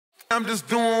I'm just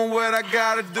doing what I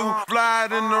gotta do. Flyer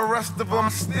than the rest of them,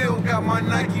 still got my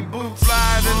Nike boots.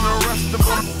 Flyer than the rest of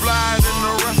them, flyer than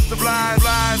the rest of them,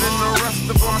 flyer than the rest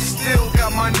of them, still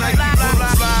got my Nike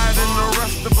boots. Flyer than the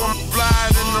rest of them,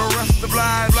 flyer than the rest of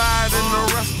them, flyer than the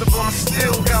rest of them,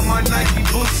 still got my Nike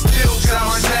boots. Still got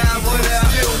my Nike boots.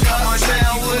 Still got my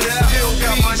Nike boots. Still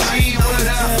got my Nike boots.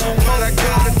 Doing what I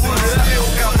gotta do.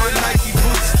 Still got my Nike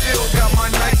boots. Still got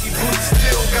my Nike boots.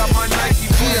 Still got my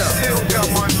Nike boots. Still got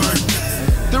my Nike.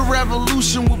 The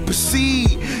revolution will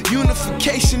proceed.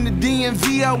 Unification, the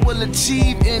DMV I will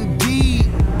achieve indeed.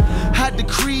 I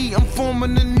decree I'm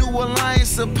forming a new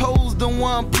alliance, opposed to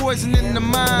one poisoning the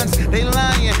minds. They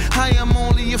lying, I am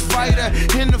only a fighter,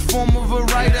 in the form of a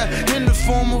writer, in the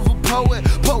form of a poet.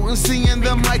 Potency in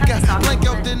them like a blank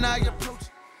out deny approach.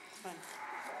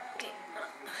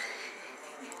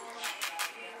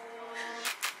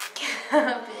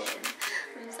 I'm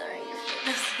sorry, you're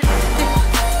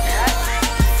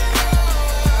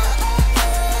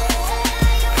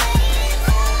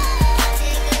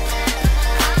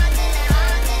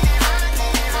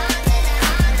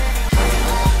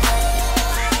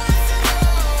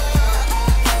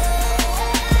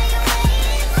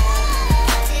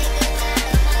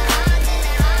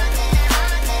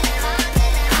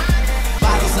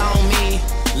Bottles on me,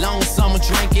 long as someone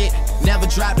drink it. Never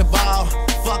drop the ball,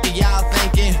 fuck it y'all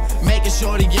thinking. Making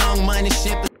sure the young money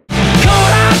ship is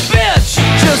Cold hot bitch,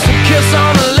 just a kiss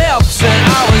on the lips, and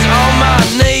I was on my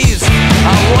knees.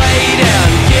 I waited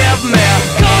and give me a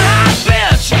cold hot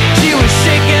bitch. She was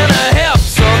shaking her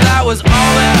hips, so that was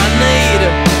all that I need.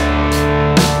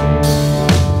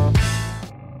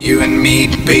 You and me,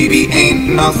 baby, ain't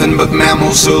nothing but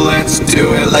mammals, so let's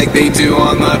do it like they do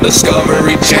on the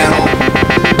Discovery Channel.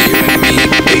 You and me,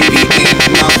 baby,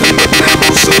 ain't nothing but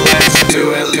mammals, so let's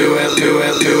do it, do it, do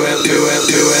it, do it, do it,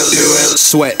 do it, do it.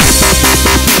 Sweat.